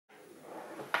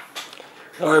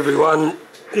Hi everyone,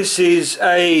 this is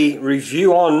a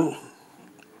review on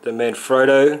the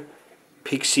Manfrotto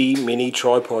Pixi mini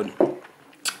tripod.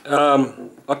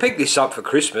 I picked this up for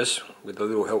Christmas with a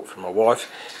little help from my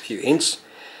wife, a few hints,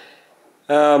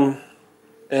 and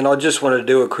I just wanted to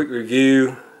do a quick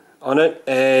review on it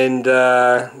and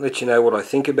let you know what I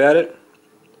think about it.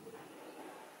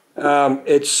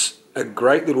 It's a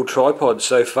great little tripod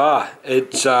so far.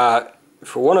 It's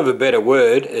for want of a better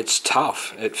word, it's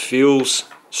tough. It feels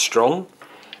strong.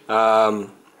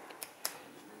 I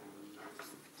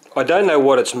don't know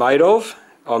what it's made of.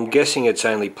 I'm guessing it's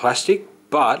only plastic,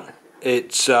 but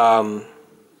it's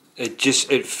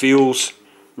it feels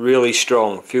really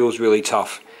strong. Feels really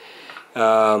tough,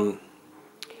 and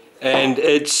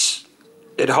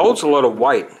it holds a lot of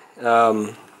weight.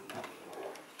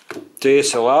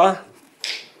 DSLR.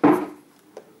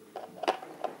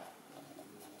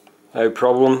 No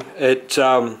problem.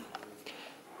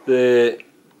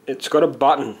 It's got a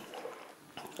button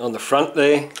on the front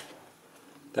there,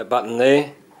 that button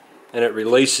there, and it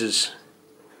releases.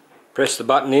 Press the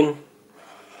button in,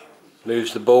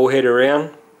 moves the ball head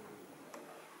around,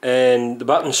 and the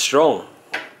button's strong.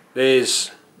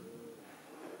 There's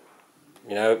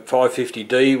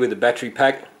 550D with a battery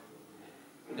pack,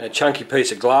 a chunky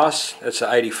piece of glass, that's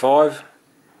an 85,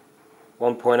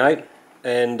 1.8,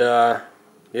 and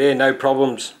yeah, no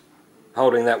problems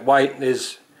holding that weight.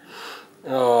 There's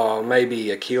maybe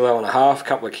 1.5 kilos,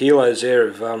 couple of kilos there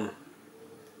of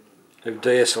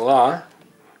DSLR,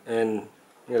 and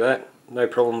that, no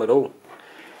problem at all.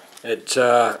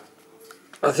 I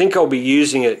think I'll be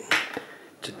using it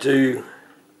to do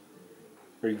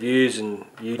reviews and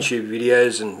YouTube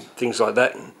videos and things like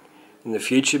that in the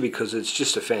future, because it's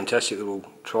just a fantastic little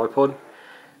tripod.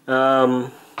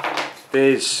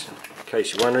 There's, in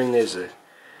case you're wondering, that's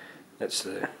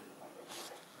the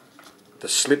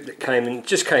slip that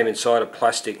just came inside a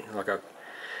plastic, like a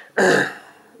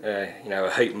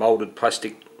a heat molded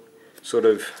plastic sort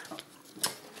of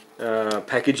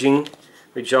packaging,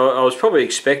 which I was probably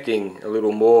expecting a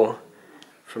little more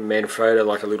from Manfrotto,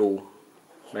 like a little,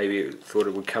 maybe thought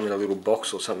it would come in a little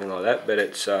box or something like that, but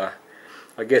it's I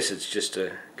guess it's just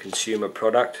a consumer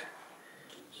product,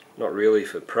 not really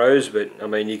for pros, but I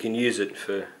mean you can use it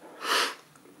for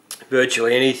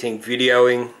virtually anything,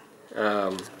 videoing,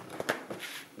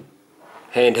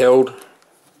 handheld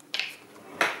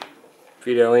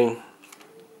videoing,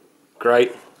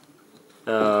 great,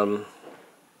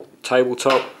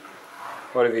 tabletop,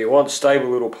 whatever you want. Stable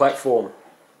little platform.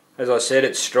 As I said,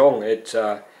 it's strong. It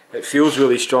feels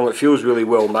really strong. It feels really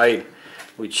well made,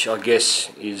 which I guess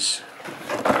is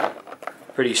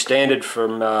pretty standard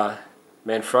from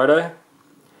Manfrotto.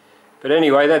 But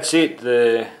anyway, that's it.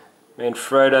 The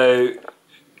Manfrotto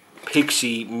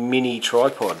Pixi mini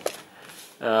tripod.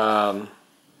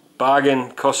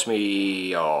 Bargain, cost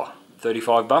me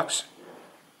 35 bucks.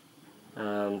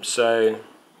 So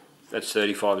that's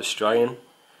 35 Australian,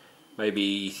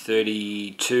 maybe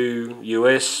 32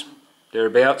 US,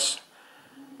 thereabouts.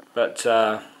 But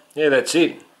yeah, that's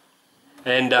it.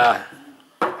 And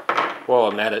while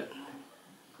I'm at it,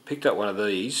 I picked up one of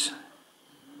these,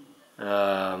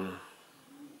 a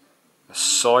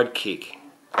sidekick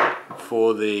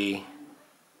for the,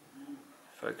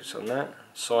 focus on that,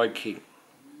 sidekick,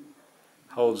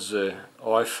 holds the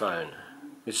iPhone.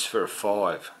 This is for a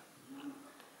 5,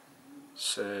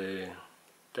 so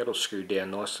that'll screw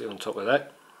down nicely on top of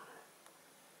that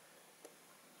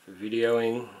for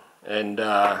videoing. And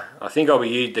I think I'll be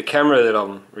using the camera that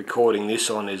I'm recording this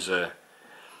on is a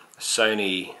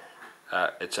Sony,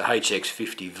 it's a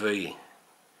HX50V,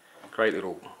 great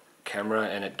little camera,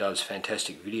 and it does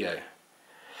fantastic video,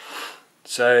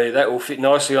 so that will fit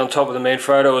nicely on top of the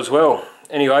Manfrotto as well.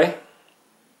 Anyway,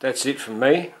 that's it from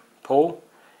me, Paul.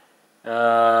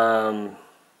 Yeah,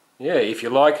 if you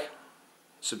like,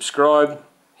 subscribe,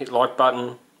 hit like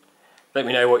button, let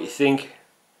me know what you think,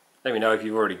 let me know if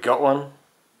you've already got one,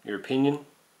 your opinion.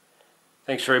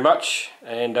 Thanks very much,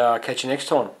 and catch you next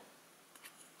time.